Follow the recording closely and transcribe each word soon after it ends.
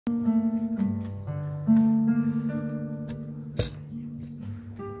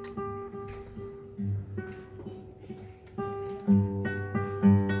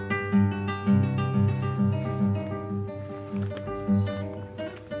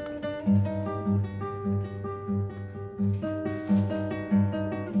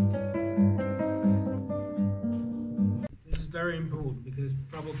very important because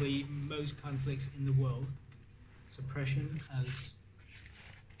probably most conflicts in the world, suppression as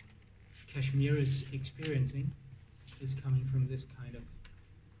Kashmir is experiencing, is coming from this kind of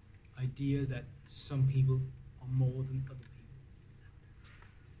idea that some people are more than other people.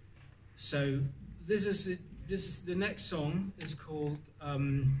 So this is the next song is called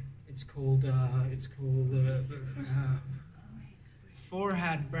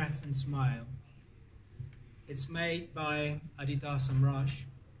Forehead, Breath and Smile. It's made by Aditya Samraj,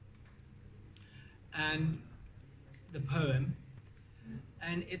 and the poem,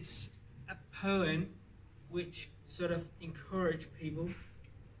 and it's a poem which sort of encourage people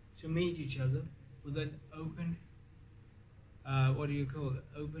to meet each other with an open,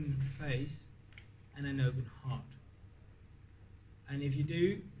 open face and an open heart. And if you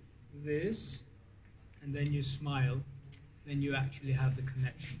do this and then you smile, then you actually have the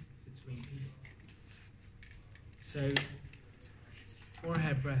connection between people. So,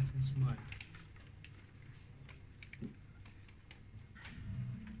 forehead, breath and smile.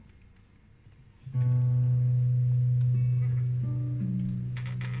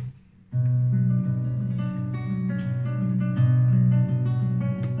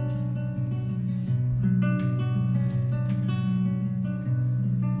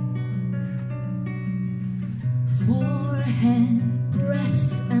 Forehead,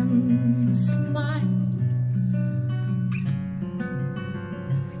 breath and smile,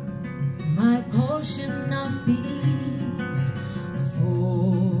 my portion of the East.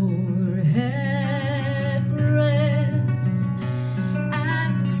 Forehead, breath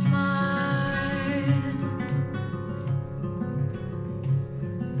and smile,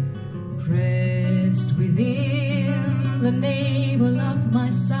 pressed within the navel of my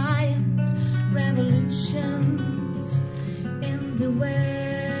science revolutions in the West,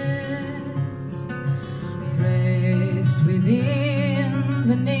 pressed within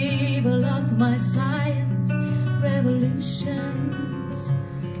the navel of my science revolutions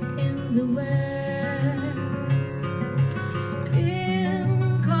in the West.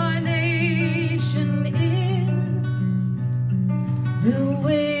 Incarnation is the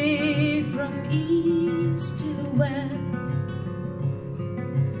way from east to west.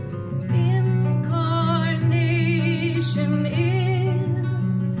 Incarnation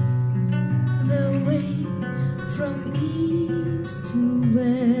is the way from east to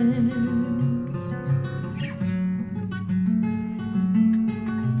west.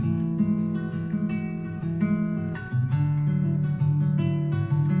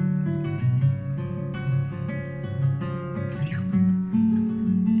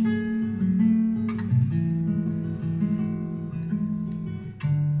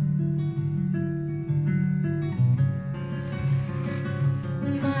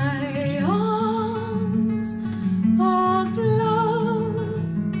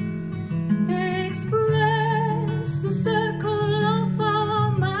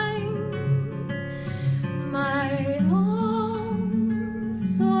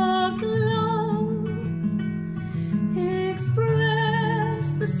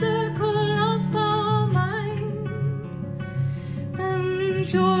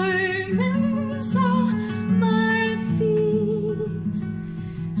 Enjoyments are my feet,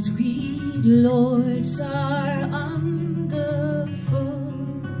 sweet lords are underfoot.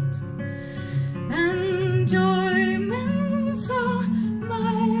 Enjoyments are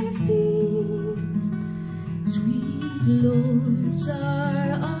my feet, sweet lords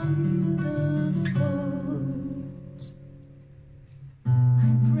are underfoot.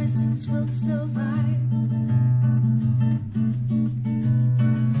 My presence will survive,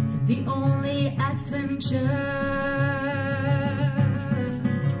 the only adventure.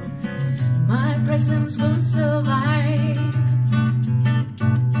 My presence will survive,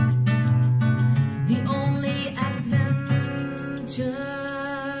 the only adventure.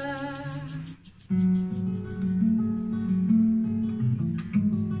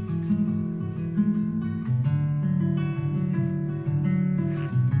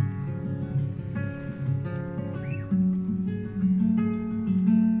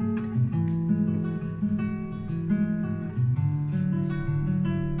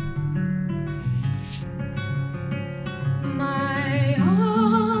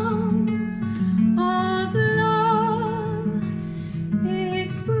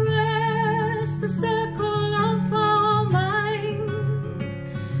 The circle of our mind,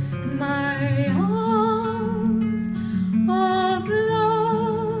 my arms of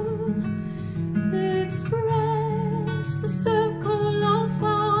love express the circle of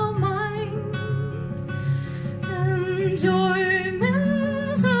our mind.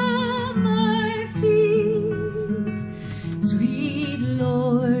 Enjoyments are my feet,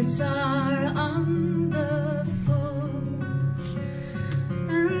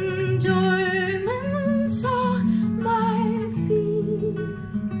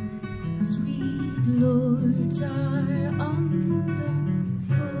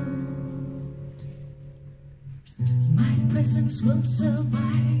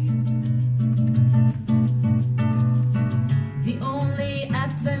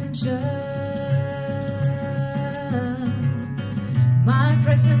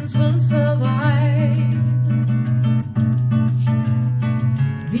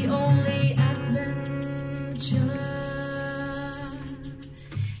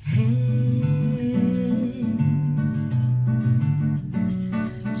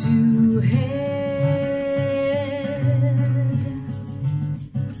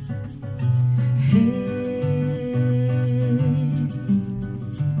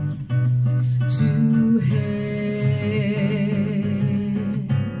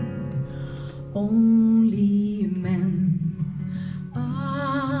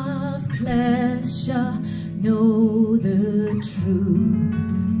 pleasure know the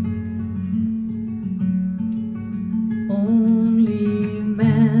truth. Only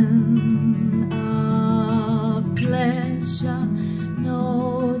men of pleasure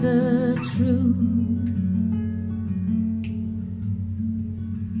know the truth.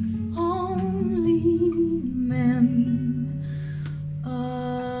 Only men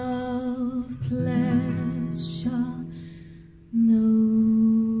of pleasure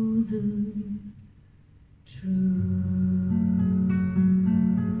know the truth.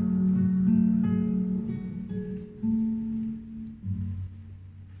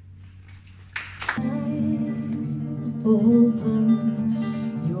 Open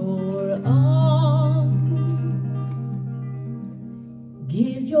your arms,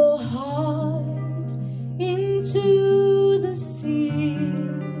 give your heart into the sea.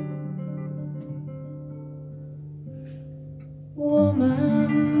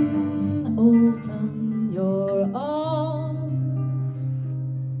 Woman, open your arms,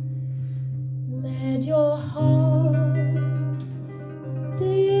 let your heart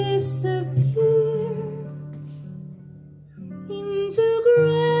disappear into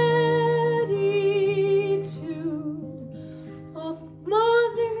gratitude of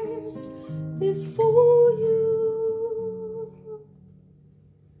mothers before you.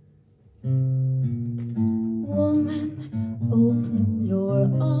 Woman, open your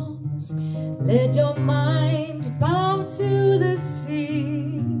arms, let your mind bow to the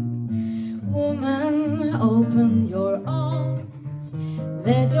sea. Woman, open your arms,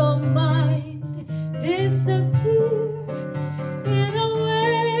 let your mind disappear in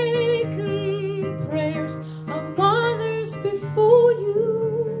awakened prayers of mothers before you.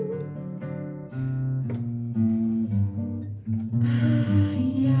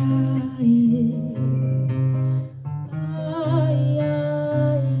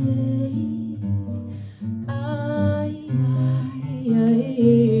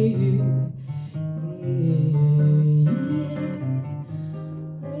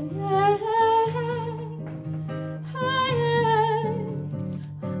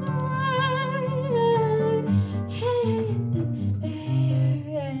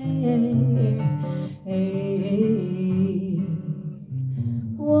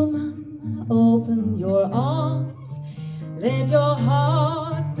 Woman, open your arms, let your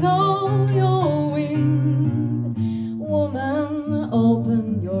heart blow your wind. Woman,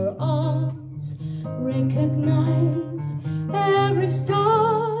 open your arms, recognize every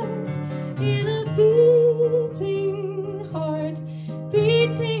start in a beating heart,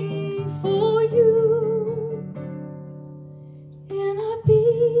 beating for you. In a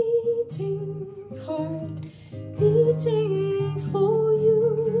beating heart, beating for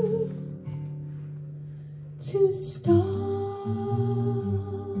you to start.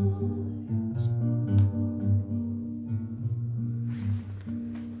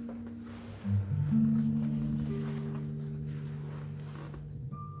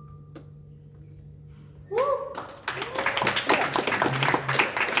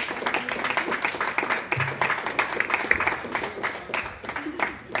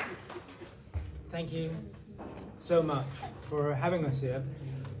 Thank you so much for having us here.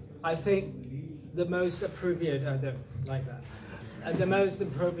 I think the most appropriate, I don't like that, the most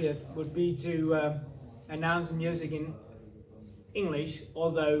appropriate would be to announce the music in English,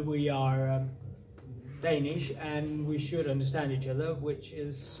 although we are Danish and we should understand each other, which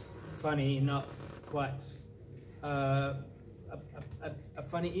is funny enough, quite a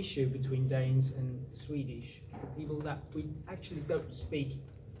funny issue between Danes and Swedish people, that we actually don't speak.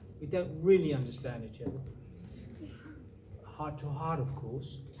 We don't really understand each other. Heart to heart, of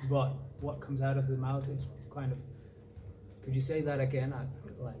course, but what comes out of the mouth is kind of... Could you say that again?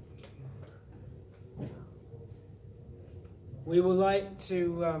 We would like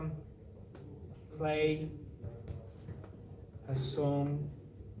to play a song.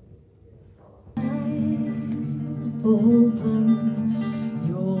 Open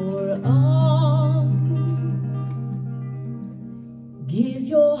your arms, give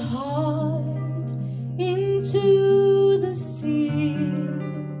your heart into the sea.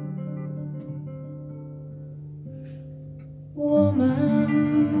 Woman,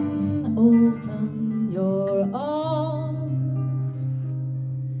 open your arms,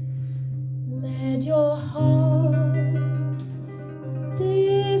 let your heart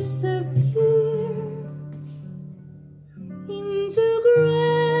disappear into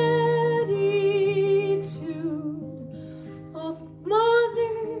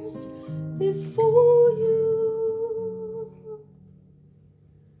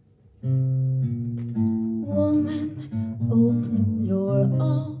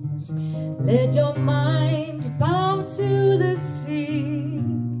Let your mind bow to the sea.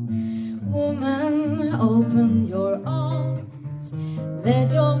 Woman, open your arms.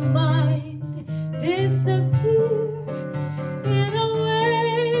 Let your mind disappear in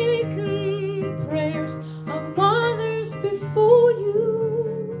awakened prayers of mothers before you.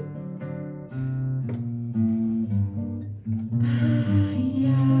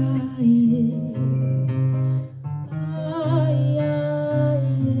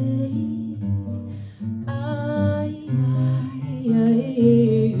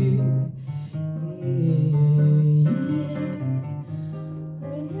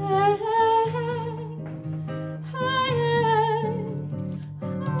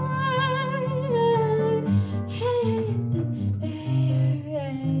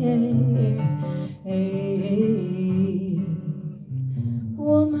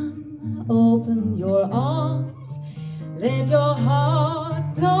 Woman, open your arms. Let your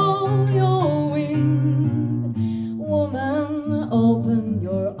heart blow your wind. Woman, open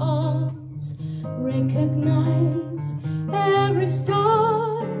your arms. Recognize every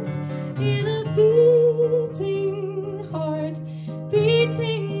start in a beating heart,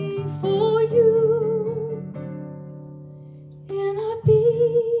 beating for you. In a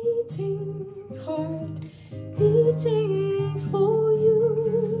beating heart, beating for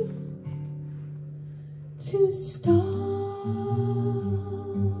you to start.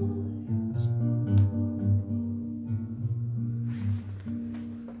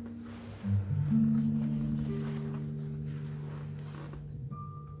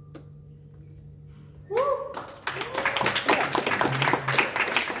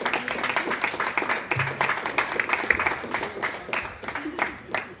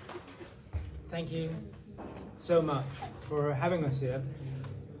 Thank you so much for having us here.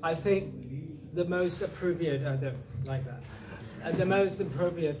 I think the most appropriate, I don't like that, the most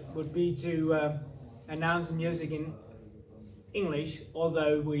appropriate would be to announce the music in English,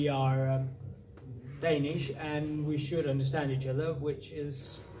 although we are Danish and we should understand each other, which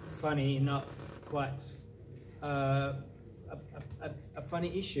is funny enough, quite a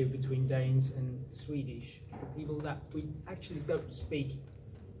funny issue between Danes and Swedish, people that we actually don't speak.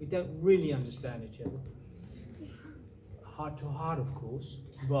 We don't really understand each other. Heart to heart, of course,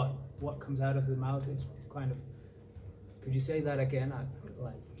 but what comes out of the mouth is kind of... Could you say that again?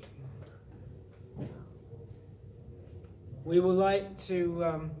 We would like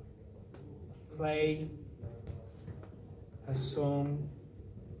to play a song.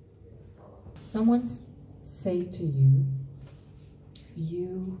 Someone say to you,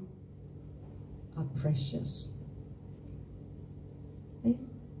 you are precious.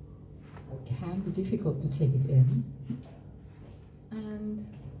 It can be difficult to take it in. And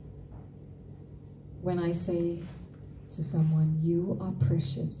when I say to someone, you are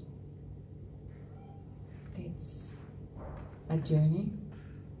precious, it's a journey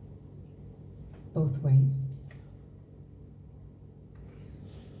both ways.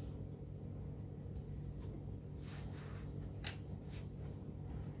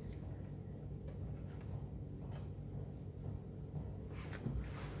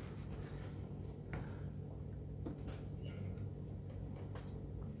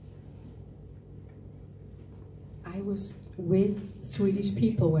 I was with Swedish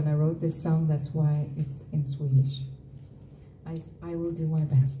people when I wrote this song, that's why it's in Swedish. I will do my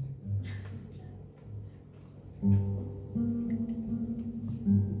best.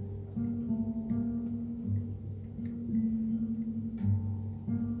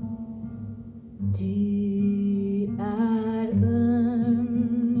 Du är underbar,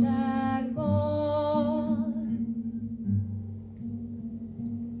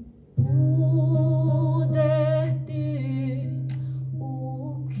 både du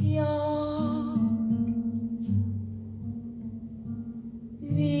och jag.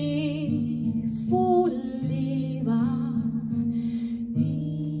 Vi får leva, vi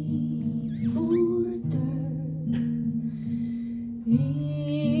får dö. Vi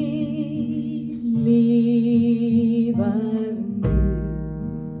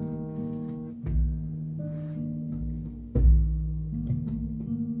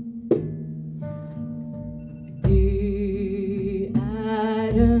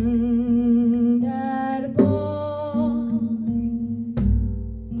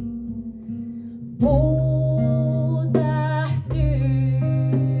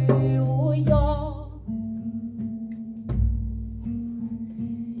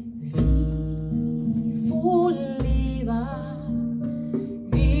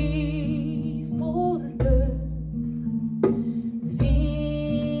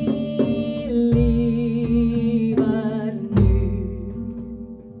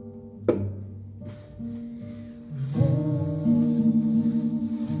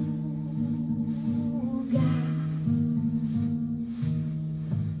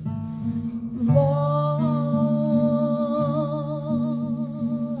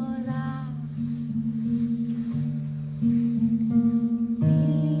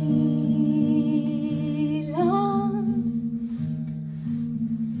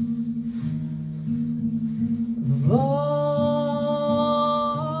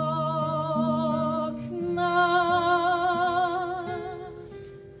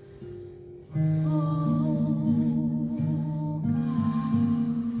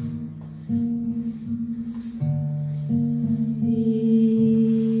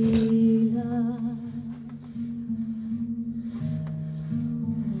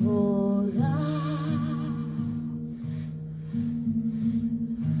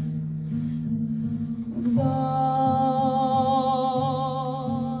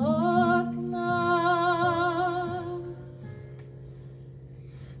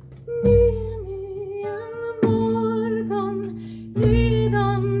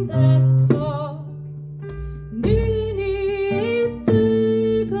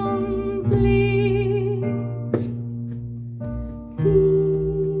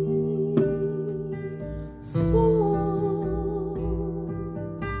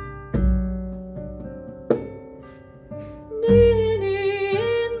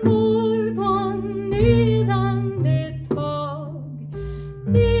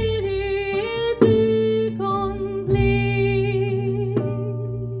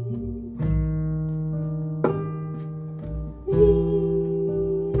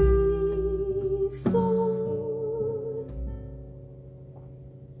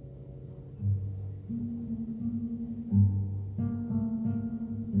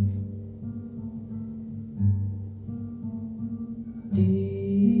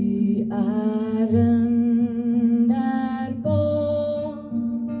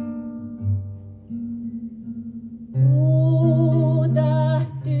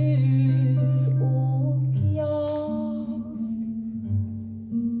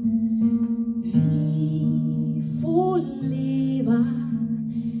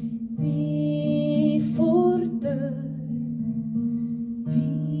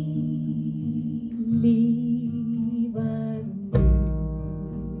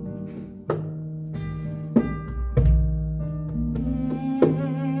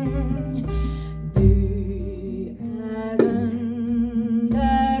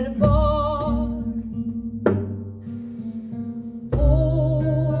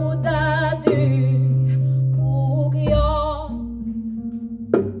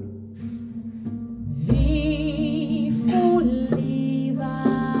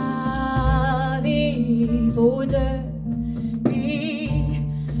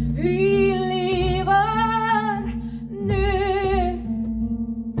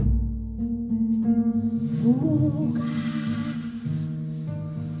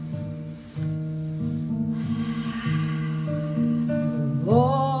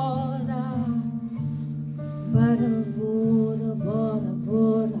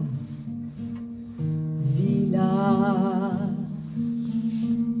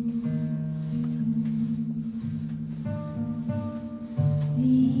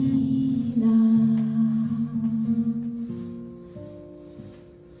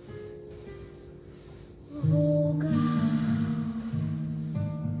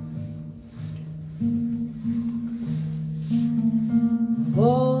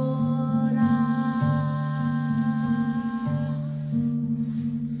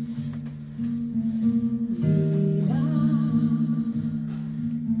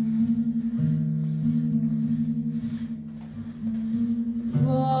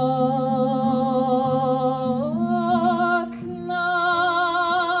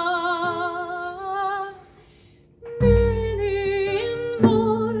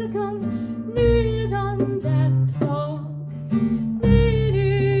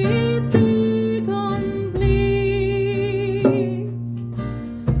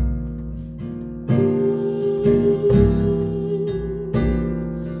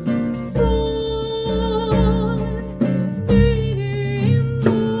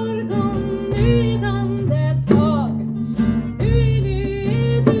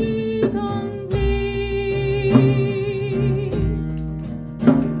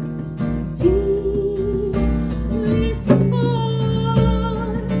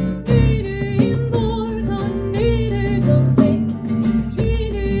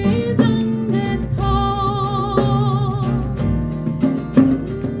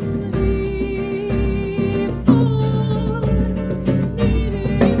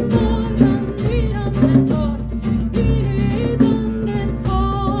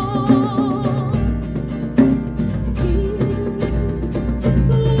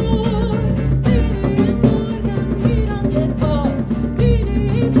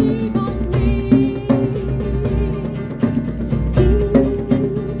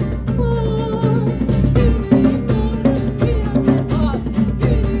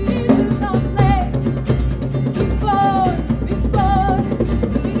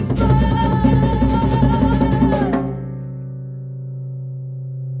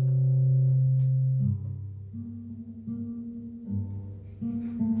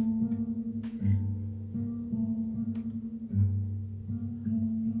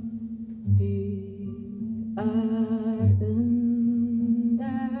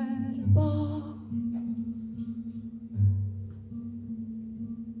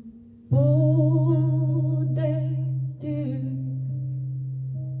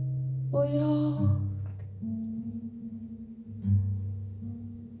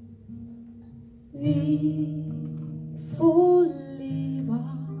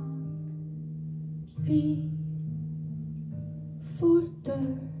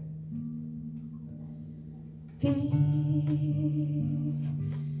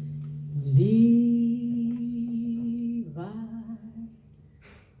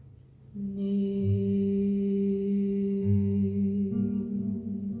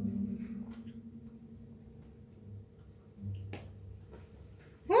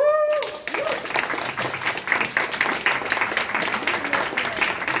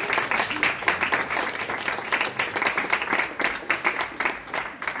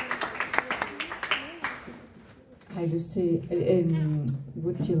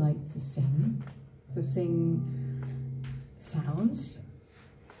Would you like to sing? To sing sounds?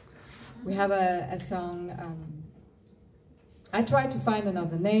 We have a song. I tried to find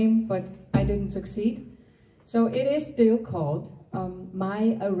another name, but I didn't succeed. So it is still called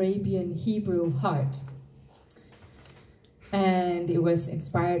My Arabian Hebrew Heart. And it was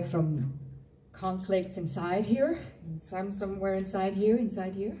inspired from conflicts inside here, somewhere inside here.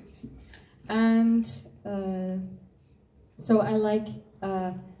 And so I like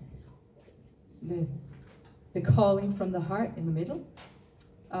the calling from the heart in the middle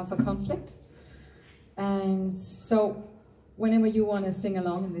of a conflict. And so whenever you want to sing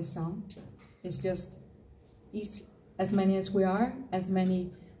along in this song, it's just as many as we are, as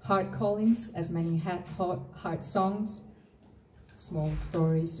many heart callings, as many heart songs, small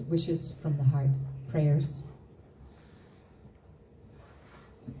stories, wishes from the heart, prayers.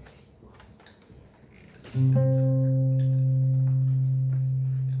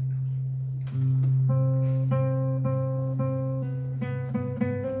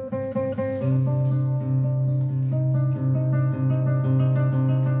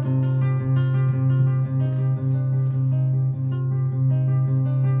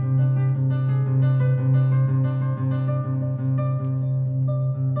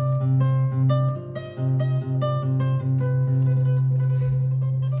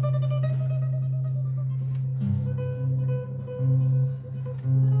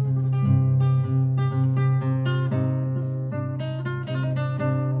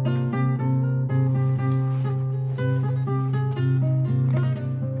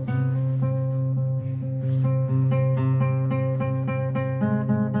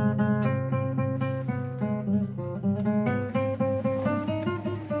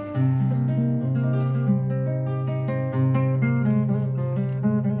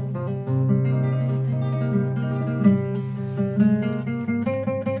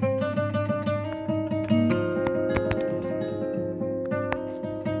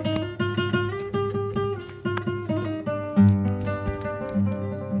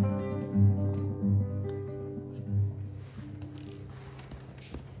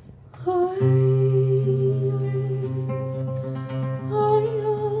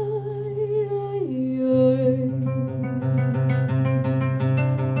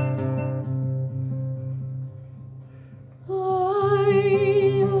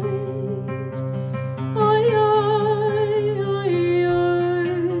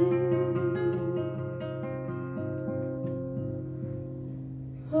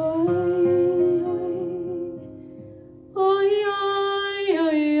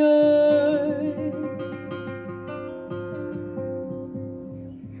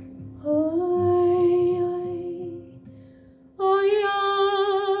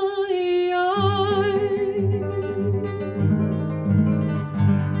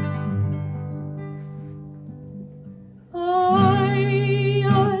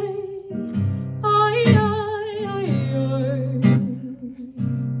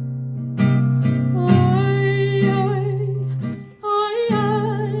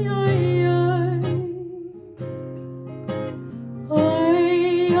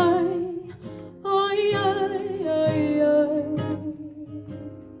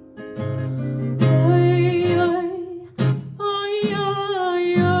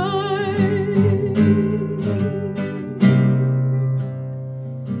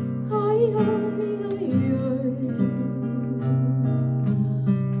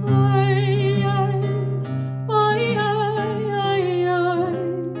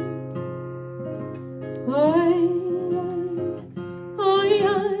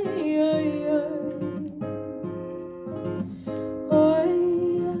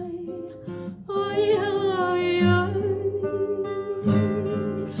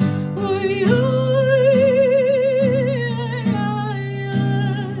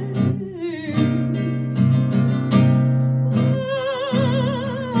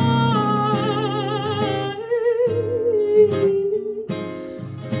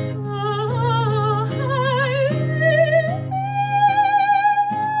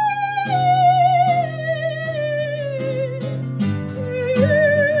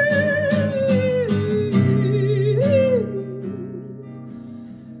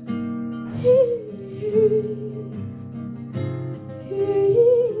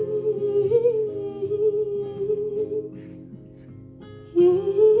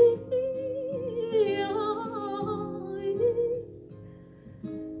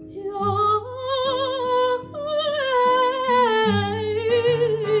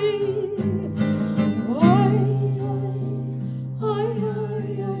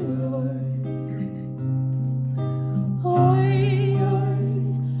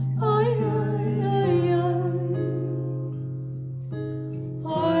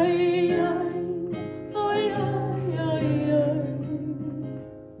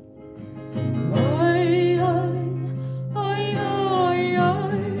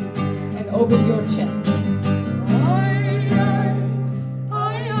 with your chest.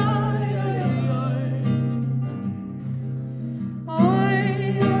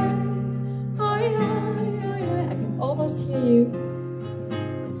 I can almost hear you.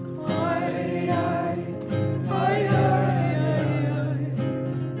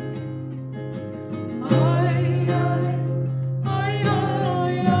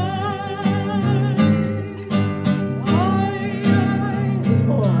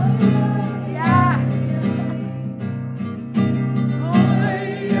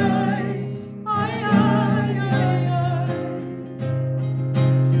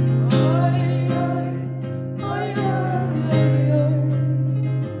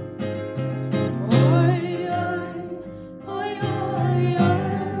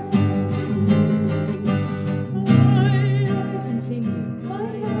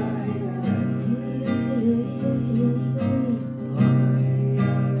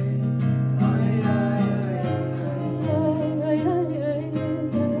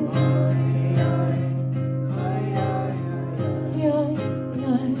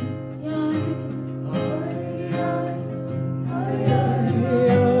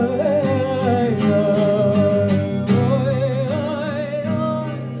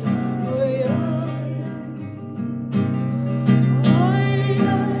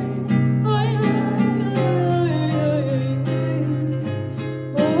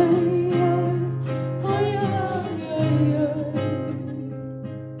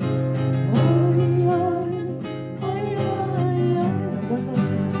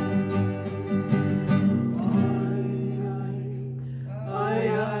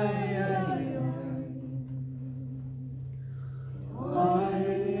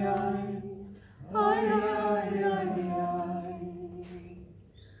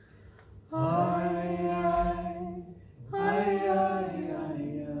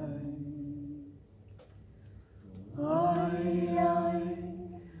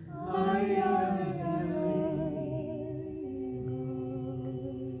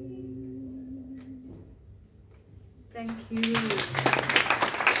 Thank you.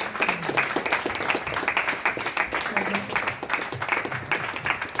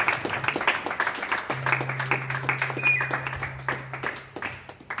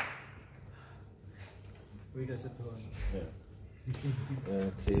 Read us a poem. Yeah.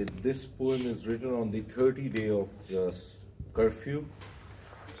 Okay, this poem is written on the 30th day of the curfew.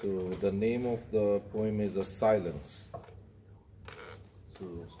 So the name of the poem is A Silence.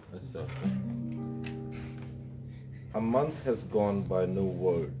 So let's start. A month has gone by, no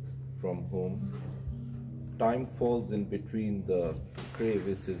word from home. Time falls in between the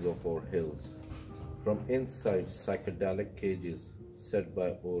crevices of our hills. From inside psychedelic cages set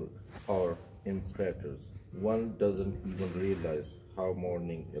by our imperators, one doesn't even realize how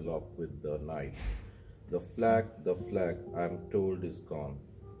morning eloped with the night. The flag, I'm told, is gone.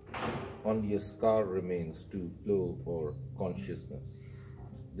 Only a scar remains to blow our consciousness.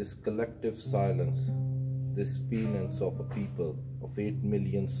 This collective silence, this penance of a people of 8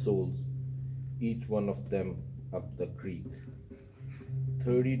 million souls, each one of them up the creek.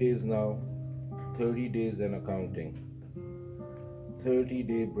 30 days now, 30 days and accounting.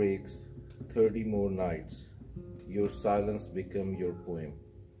 30-day breaks, 30 more nights. Your silence become your poem.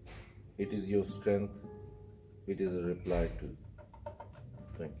 It is your strength. It is a reply to.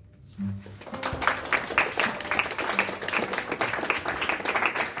 Thank you.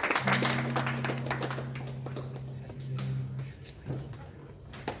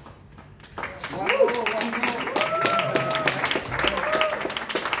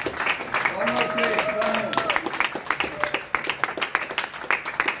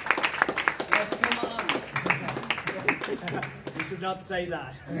 You should not say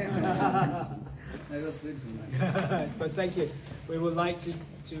that. That was beautiful. But thank you. We would like to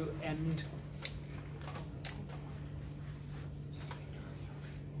end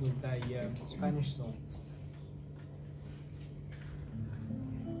with a Spanish song.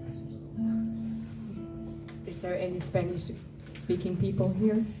 Is there any Spanish-speaking people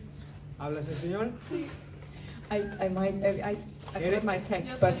here? ¿Hablas español? Sí. I read my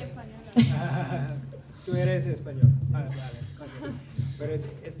text, but... Tú eres español. Ah, vale. Okay. Pero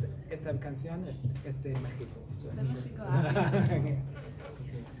esta canción es de México. De México. Okay.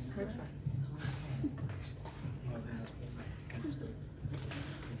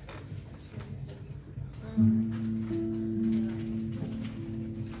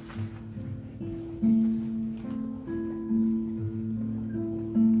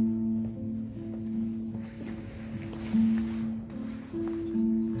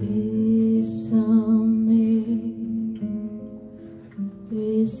 Bésame,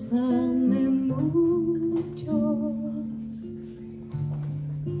 bésame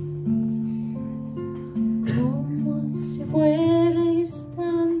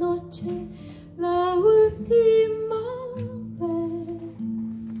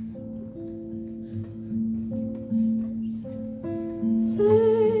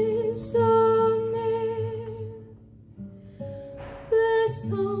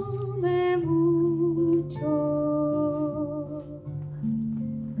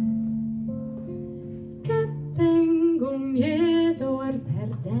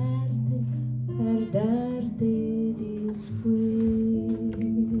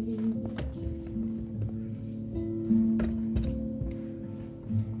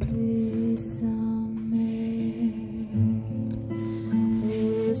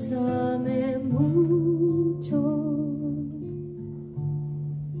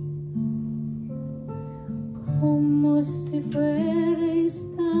si fuera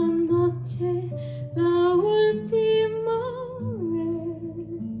esta noche la última vez.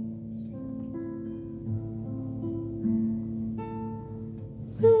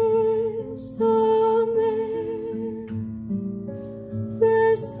 Bésame,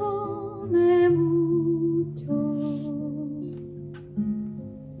 bésame mucho,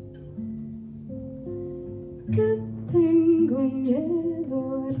 que tengo miedo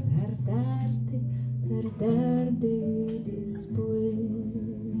al perderte después.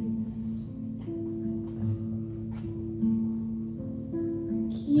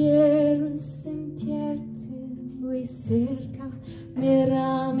 Quiero sentirte muy cerca,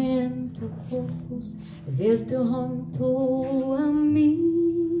 mírame en tus ojos, verte junto a mí.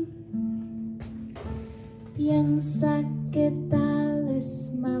 Piensa que tal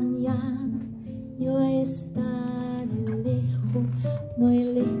vez mañana yo estaré lejos, muy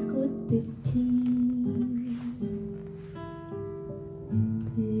lejos de ti.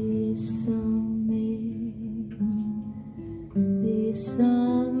 Bésame,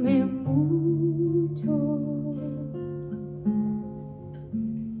 bésame mucho,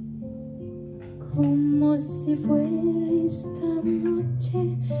 como si fuera esta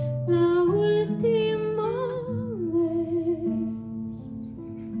noche la última vez.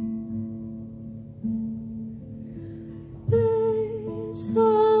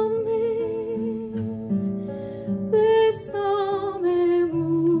 Bésame, bésame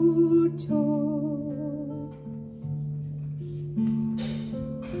mucho,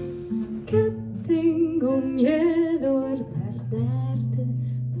 que tengo miedo al perderte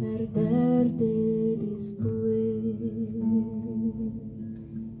después.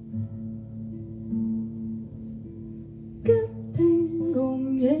 Que tengo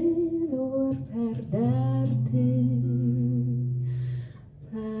miedo al perderte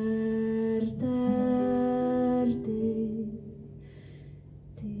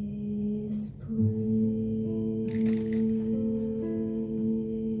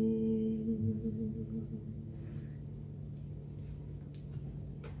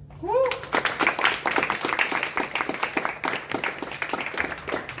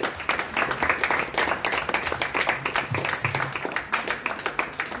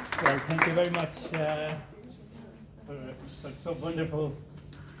Well, thank you very much for so wonderful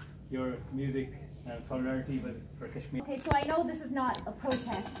your music and solidarity for Kashmir. Okay, so I know this is not a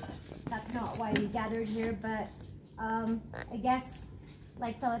protest. That's not why we gathered here, but I guess,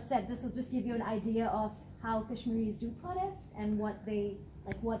 like Talat said, this will just give you an idea of how Kashmiris do protest and what they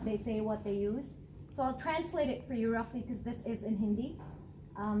say, what they use. So I'll translate it for you roughly because this is in Hindi.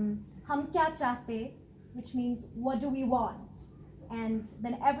 Hum kya chahte, which means what do we want? And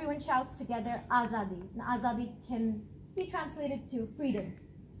then everyone shouts together, Azadi. And Azadi can be translated to freedom.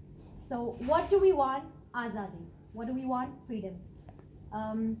 So what do we want? Azadi. What do we want? Freedom.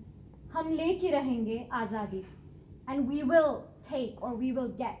 Hum leke rahenge azadi. And we will take or we will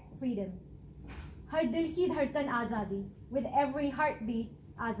get freedom. Har dil ki dharkan azadi. With every heartbeat,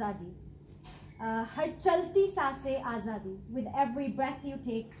 azadi. Har chalti saase azadi. With every breath you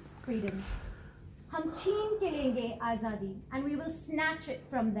take, freedom. Hum cheen ke lenge azadi. And we will snatch it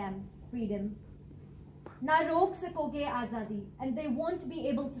from them, freedom. Na rok sakoge azadi. And they won't be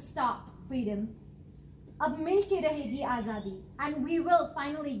able to stop freedom. Ab mil ke rahegi azadi. And we will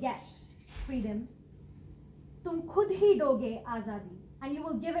finally get freedom. Tum khud hi doge azadi. And you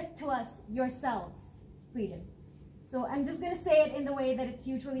will give it to us yourselves, freedom. So I'm just going to say it in the way that it's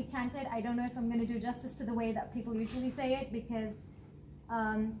usually chanted. I don't know if I'm going to do justice to the way that people usually say it, because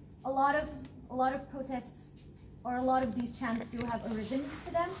a lot of protests or a lot of these chants do have a rhythm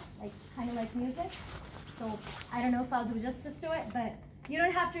to them, like kind of like music. So I don't know if I'll do justice to it, but you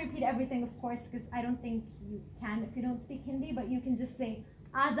don't have to repeat everything, of course, because I don't think you can if you don't speak Hindi, but you can just say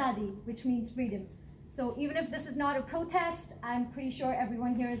Azadi, which means freedom. So even if this is not a protest, I'm pretty sure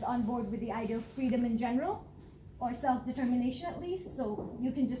everyone here is on board with the idea of freedom in general, or self-determination at least, so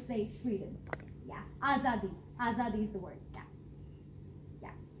you can just say freedom. Yeah, Azadi. Azadi is the word, yeah.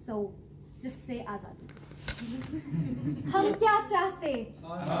 Yeah, so just say Azadi. हम क्या चाहते?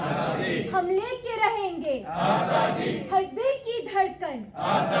 आजादी। हम लेके रहेंगे आजादी। हर दिल की धड़कन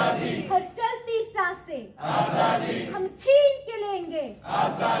आजादी। हर चलती सांसें आजादी। हम छीन के लेंगे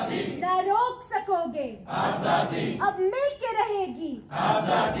आजादी। ना रोक सकोगे आजादी। अब मिल के रहेगी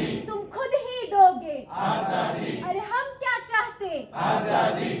आजादी। तुम खुद ही दोगे आजादी। अरे हम क्या चाहते?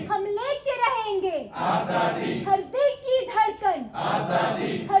 आजादी। हम लेके रहेंगे आजादी। हर